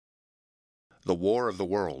The War of the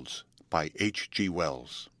Worlds by H.G.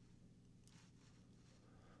 Wells.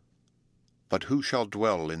 But who shall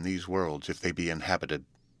dwell in these worlds if they be inhabited?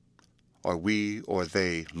 Are we or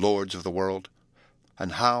they lords of the world?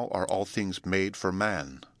 And how are all things made for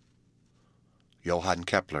man? Johann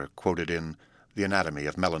Kepler, quoted in The Anatomy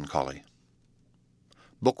of Melancholy.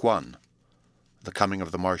 Book 1. The Coming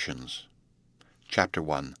of the Martians. Chapter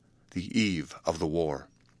 1. The Eve of the War.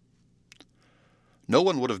 No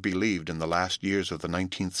one would have believed in the last years of the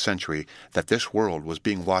 19th century that this world was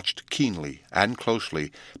being watched keenly and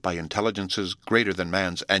closely by intelligences greater than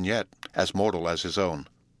man's and yet as mortal as his own.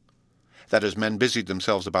 That as men busied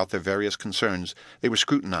themselves about their various concerns, they were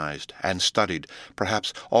scrutinized and studied,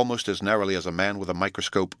 perhaps almost as narrowly as a man with a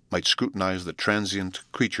microscope might scrutinize the transient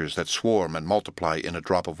creatures that swarm and multiply in a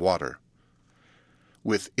drop of water.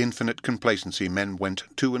 With infinite complacency men went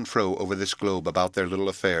to and fro over this globe about their little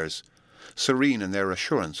affairs, serene in their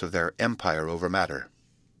assurance of their empire over matter.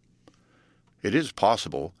 It is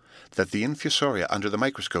possible that the infusoria under the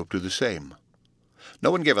microscope do the same. No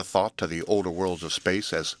one gave a thought to the older worlds of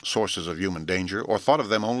space as sources of human danger, or thought of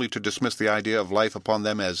them only to dismiss the idea of life upon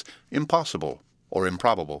them as impossible or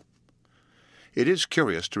improbable. It is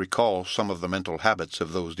curious to recall some of the mental habits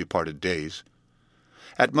of those departed days.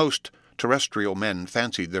 At most, terrestrial men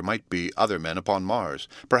fancied there might be other men upon Mars,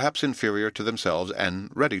 perhaps inferior to themselves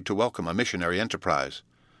and ready to welcome a missionary enterprise.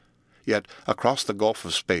 Yet, across the gulf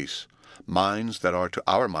of space, minds that are to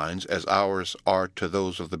our minds as ours are to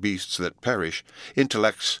those of the beasts that perish,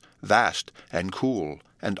 intellects vast and cool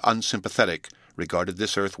and unsympathetic, regarded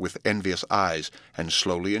this earth with envious eyes, and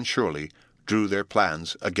slowly and surely drew their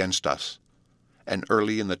plans against us. And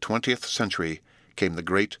early in the 20th century came the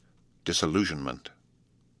great disillusionment.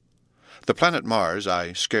 The planet Mars,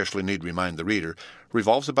 I scarcely need remind the reader,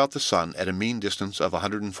 revolves about the Sun at a mean distance of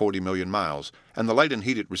 140 million miles, and the light and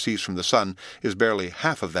heat it receives from the Sun is barely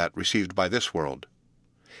half of that received by this world.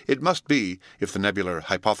 It must be, if the nebular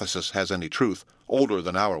hypothesis has any truth, older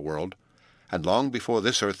than our world, and long before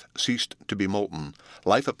this Earth ceased to be molten,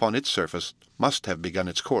 life upon its surface must have begun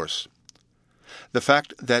its course. The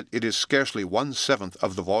fact that it is scarcely 1/7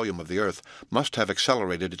 of the volume of the Earth must have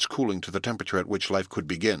accelerated its cooling to the temperature at which life could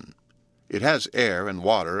begin. It has air and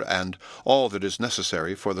water and all that is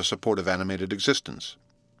necessary for the support of animated existence.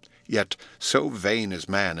 Yet so vain is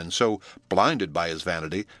man and so blinded by his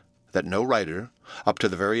vanity that no writer, up to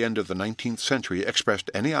the very end of the 19th century, expressed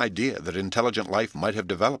any idea that intelligent life might have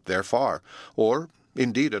developed there far, or,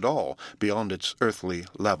 indeed at all, beyond its earthly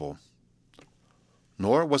level.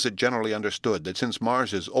 Nor was it generally understood that since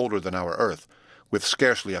Mars is older than our Earth, with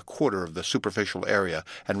scarcely a quarter of the superficial area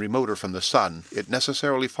and remoter from the Sun, it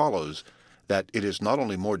necessarily follows that it is not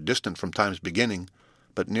only more distant from time's beginning,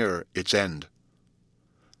 but nearer its end.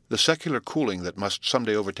 The secular cooling that must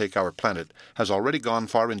someday overtake our planet has already gone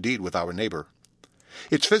far indeed with our neighbor.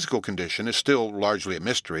 Its physical condition is still largely a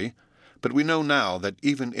mystery, but we know now that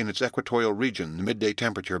even in its equatorial region the midday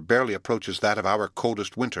temperature barely approaches that of our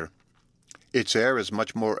coldest winter. Its air is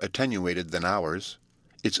much more attenuated than ours.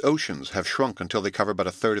 Its oceans have shrunk until they cover but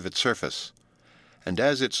a third of its surface. And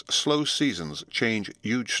as its slow seasons change,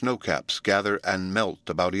 huge snowcaps gather and melt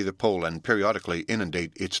about either pole and periodically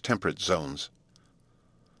inundate its temperate zones.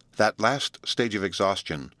 That last stage of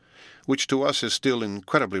exhaustion, which to us is still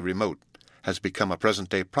incredibly remote, has become a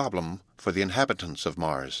present-day problem for the inhabitants of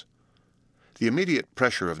Mars. The immediate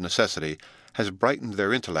pressure of necessity has brightened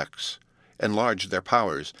their intellects, enlarged their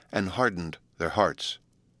powers, and hardened their hearts.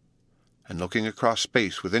 And looking across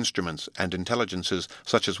space with instruments and intelligences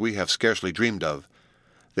such as we have scarcely dreamed of,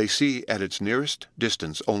 they see at its nearest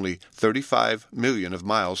distance, only 35 million of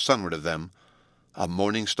miles sunward of them, a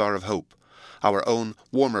morning star of hope, our own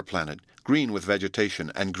warmer planet, green with vegetation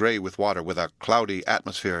and gray with water, with a cloudy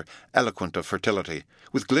atmosphere eloquent of fertility,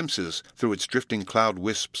 with glimpses through its drifting cloud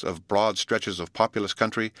wisps of broad stretches of populous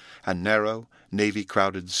country and narrow,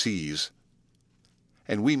 navy-crowded seas.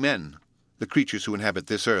 And we men, the creatures who inhabit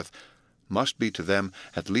this earth, must be to them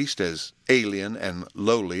at least as alien and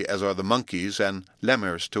lowly as are the monkeys and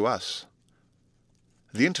lemurs to us.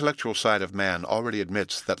 The intellectual side of man already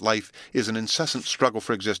admits that life is an incessant struggle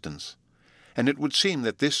for existence, and it would seem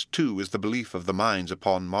that this too is the belief of the minds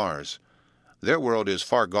upon Mars. Their world is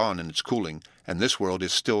far gone in its cooling, and this world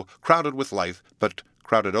is still crowded with life, but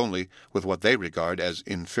crowded only with what they regard as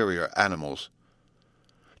inferior animals.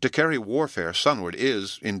 To carry warfare sunward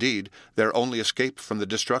is, indeed, their only escape from the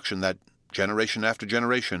destruction that, generation after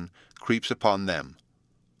generation, creeps upon them.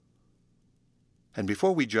 And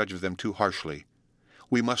before we judge of them too harshly,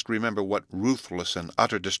 we must remember what ruthless and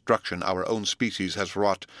utter destruction our own species has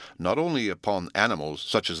wrought not only upon animals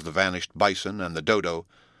such as the vanished bison and the dodo,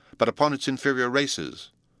 but upon its inferior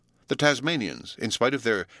races. The Tasmanians, in spite of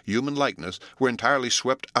their human likeness, were entirely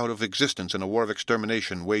swept out of existence in a war of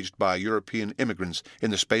extermination waged by European immigrants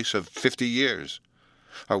in the space of 50 years.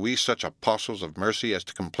 Are we such apostles of mercy as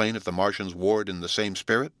to complain if the Martians warred in the same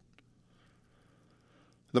spirit?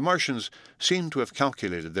 The Martians seem to have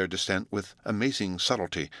calculated their descent with amazing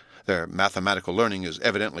subtlety. Their mathematical learning is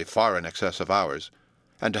evidently far in excess of ours,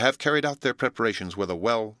 and to have carried out their preparations with a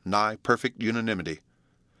well-nigh perfect unanimity.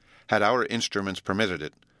 Had our instruments permitted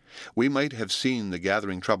it, we might have seen the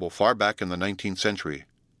gathering trouble far back in the 19th century.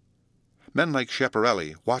 Men like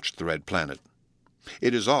Schiaparelli watched the red planet.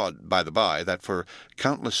 It is odd, by the by, that for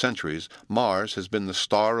countless centuries Mars has been the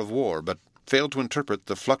star of war, but failed to interpret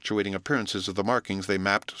the fluctuating appearances of the markings they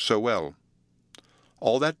mapped so well.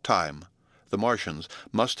 All that time, the Martians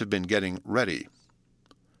must have been getting ready.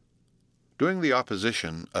 During the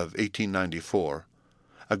opposition of 1894,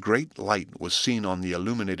 a great light was seen on the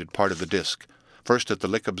illuminated part of the disk, first at the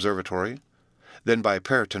Lick Observatory, then by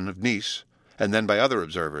Perrotin of Nice, and then by other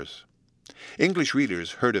observers. English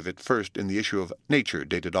readers heard of it first in the issue of Nature,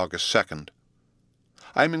 dated August 2nd.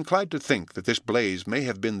 I am inclined to think that this blaze may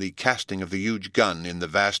have been the casting of the huge gun in the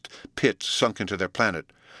vast pit sunk into their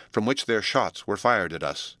planet, from which their shots were fired at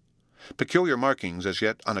us. Peculiar markings, as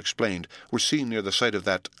yet unexplained, were seen near the site of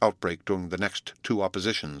that outbreak during the next two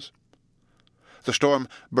oppositions. The storm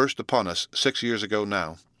burst upon us 6 years ago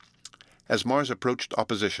now. As Mars approached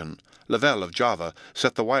opposition, Lavelle of Java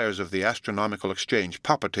set the wires of the astronomical exchange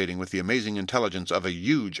palpitating with the amazing intelligence of a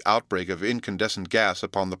huge outbreak of incandescent gas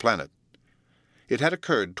upon the planet. It had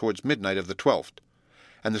occurred towards midnight of the 12th,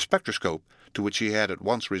 and the spectroscope, to which he had at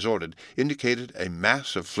once resorted, indicated a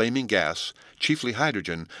mass of flaming gas, chiefly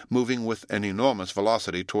hydrogen, moving with an enormous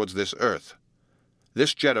velocity towards this earth.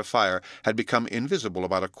 This jet of fire had become invisible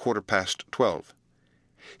about 12:15.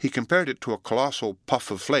 He compared it to a colossal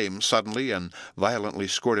puff of flame suddenly and violently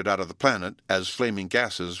squirted out of the planet as flaming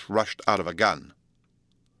gases rushed out of a gun.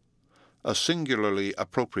 A singularly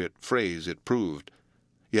appropriate phrase it proved.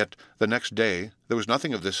 Yet the next day there was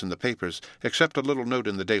nothing of this in the papers, except a little note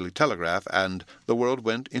in the Daily Telegraph, and the world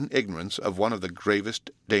went in ignorance of one of the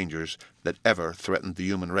gravest dangers that ever threatened the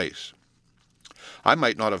human race. I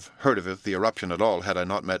might not have heard of the eruption at all had I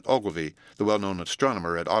not met Ogilvy, the well-known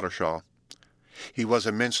astronomer at Ottershaw. He was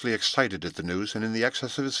immensely excited at the news, and in the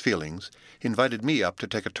excess of his feelings invited me up to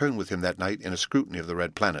take a turn with him that night in a scrutiny of the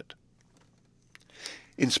red planet.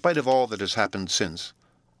 In spite of all that has happened since,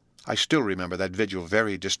 I still remember that vigil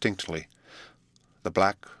very distinctly. The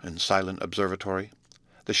black and silent observatory,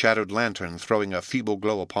 the shadowed lantern throwing a feeble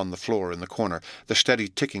glow upon the floor in the corner, the steady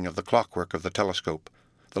ticking of the clockwork of the telescope,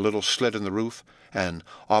 the little slit in the roof, and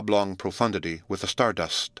oblong profundity with the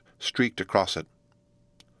stardust streaked across it.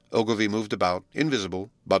 Ogilvy moved about,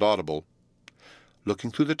 invisible but audible.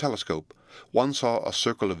 Looking through the telescope, one saw a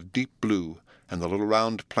circle of deep blue and the little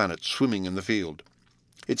round planet swimming in the field.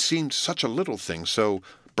 It seemed such a little thing, so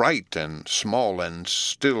bright and small and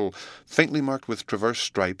still, faintly marked with traverse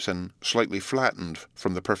stripes and slightly flattened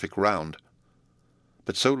from the perfect round.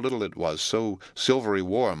 But so little it was, so silvery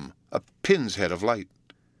warm, a pin's head of light.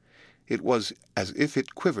 It was as if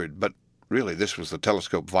it quivered, but really this was the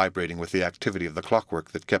telescope vibrating with the activity of the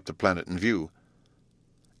clockwork that kept the planet in view.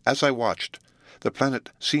 As I watched, the planet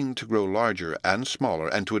seemed to grow larger and smaller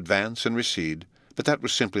and to advance and recede, but that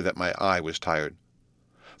was simply that my eye was tired.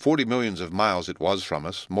 40 millions of miles it was from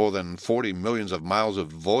us, more than 40 millions of miles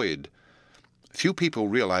of void. Few people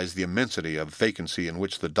realize the immensity of vacancy in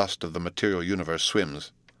which the dust of the material universe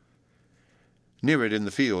swims. Near it in the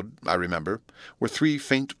field, I remember, were 3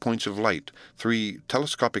 faint points of light, 3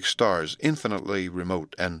 telescopic stars infinitely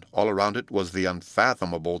remote, and all around it was the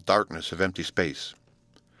unfathomable darkness of empty space.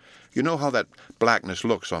 You know how that blackness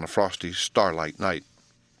looks on a frosty starlight night.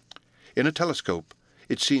 In a telescope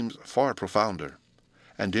it seems far profounder,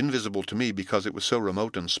 and invisible to me because it was so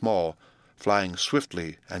remote and small, flying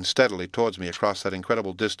swiftly and steadily towards me across that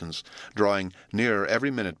incredible distance, drawing nearer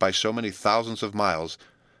every minute by so many thousands of miles,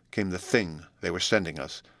 came the thing they were sending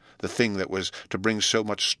us, the thing that was to bring so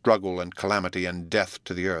much struggle and calamity and death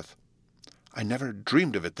to the earth. I never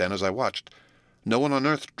dreamed of it then as I watched. No one on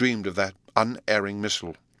earth dreamed of that unerring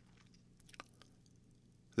missile.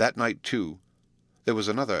 That night, too, there was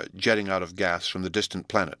another jetting out of gas from the distant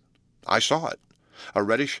planet. I saw it, a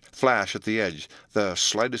reddish flash at the edge, the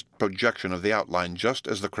slightest projection of the outline just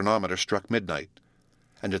as the chronometer struck midnight.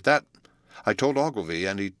 And at that I told Ogilvy,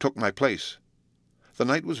 and he took my place. The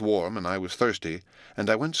night was warm, and I was thirsty, and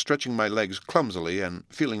I went stretching my legs clumsily and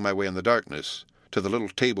feeling my way in the darkness to the little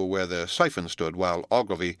table where the siphon stood, while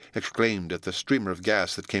Ogilvy exclaimed at the streamer of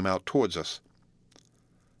gas that came out towards us.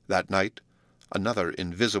 That night Another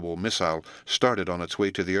invisible missile started on its way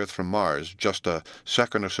to the Earth from Mars, just a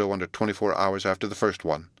second or so under 24 hours after the first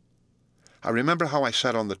one. I remember how I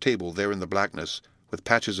sat on the table there in the blackness, with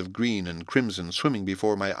patches of green and crimson swimming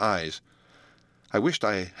before my eyes. I wished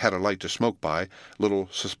I had a light to smoke by, little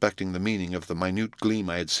suspecting the meaning of the minute gleam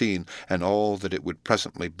I had seen, and all that it would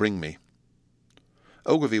presently bring me.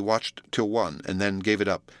 Ogilvy watched till 1, and then gave it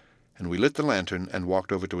up, and we lit the lantern and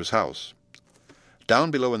walked over to his house.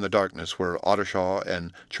 Down below in the darkness were Ottershaw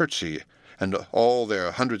and Chertsey, and all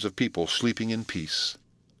their hundreds of people sleeping in peace.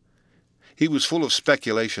 He was full of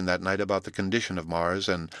speculation that night about the condition of Mars,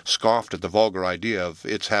 and scoffed at the vulgar idea of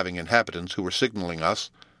its having inhabitants who were signaling us.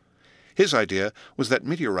 His idea was that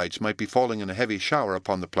meteorites might be falling in a heavy shower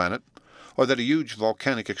upon the planet, or that a huge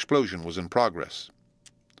volcanic explosion was in progress.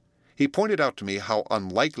 He pointed out to me how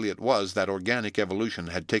unlikely it was that organic evolution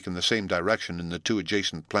had taken the same direction in the 2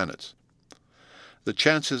 adjacent planets. "The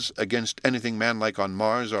chances against anything manlike on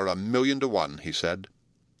Mars are 1,000,000 to 1, he said.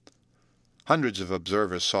 Hundreds of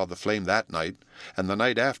observers saw the flame that night, and the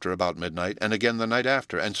night after about midnight, and again the night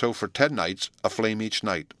after, and so for 10 nights, a flame each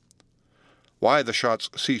night. Why the shots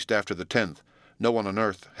ceased after the 10th, no one on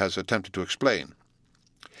Earth has attempted to explain.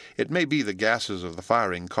 It may be the gases of the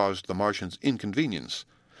firing caused the Martians inconvenience.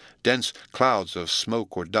 Dense clouds of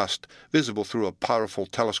smoke or dust, visible through a powerful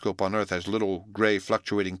telescope on Earth as little gray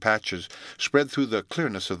fluctuating patches, spread through the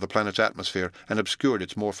clearness of the planet's atmosphere and obscured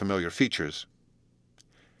its more familiar features.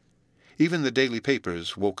 Even the daily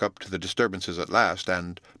papers woke up to the disturbances at last,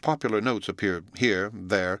 and popular notes appeared here,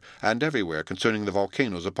 there, and everywhere concerning the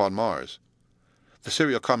volcanoes upon Mars. The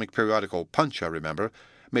serial-comic periodical Punch, I remember,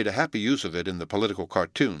 made a happy use of it in the political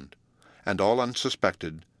cartoon, and all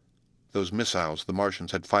unsuspected, those missiles the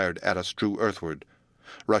Martians had fired at us drew earthward,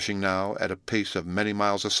 rushing now at a pace of many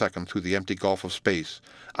miles a second through the empty gulf of space,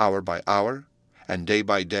 hour by hour, and day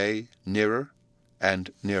by day, nearer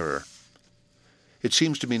and nearer. It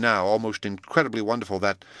seems to me now almost incredibly wonderful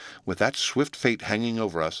that, with that swift fate hanging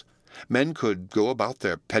over us, men could go about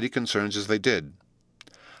their petty concerns as they did.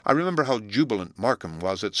 I remember how jubilant Markham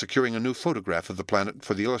was at securing a new photograph of the planet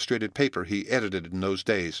for the illustrated paper he edited in those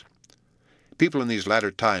days. People in these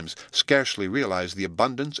latter times scarcely realize the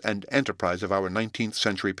abundance and enterprise of our 19th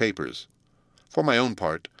century papers. For my own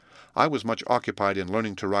part, I was much occupied in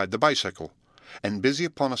learning to ride the bicycle, and busy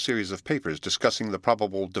upon a series of papers discussing the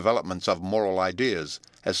probable developments of moral ideas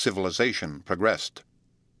as civilization progressed.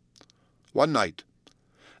 One night,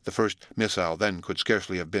 the first missile then could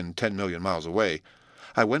scarcely have been 10 million miles away,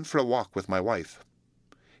 I went for a walk with my wife.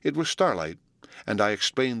 It was starlight, and I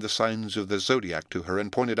explained the signs of the zodiac to her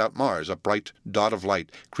and pointed out Mars, a bright dot of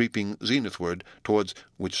light creeping zenithward towards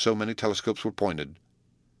which so many telescopes were pointed.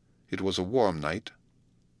 It was a warm night.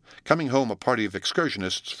 Coming home, a party of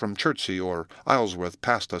excursionists from Chertsey or Isleworth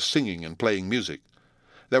passed us singing and playing music.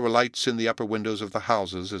 There were lights in the upper windows of the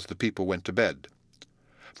houses as the people went to bed.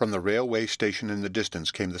 From the railway station in the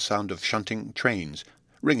distance came the sound of shunting trains,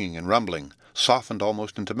 ringing and rumbling, softened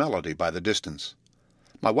almost into melody by the distance.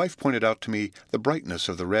 My wife pointed out to me the brightness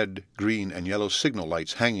of the red, green, and yellow signal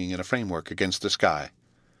lights hanging in a framework against the sky.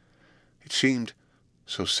 It seemed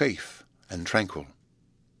so safe and tranquil.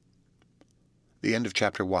 The end of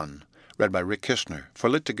Chapter 1, read by Rick Kistner, for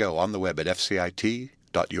Lit2Go on the web at fcit.usf.edu.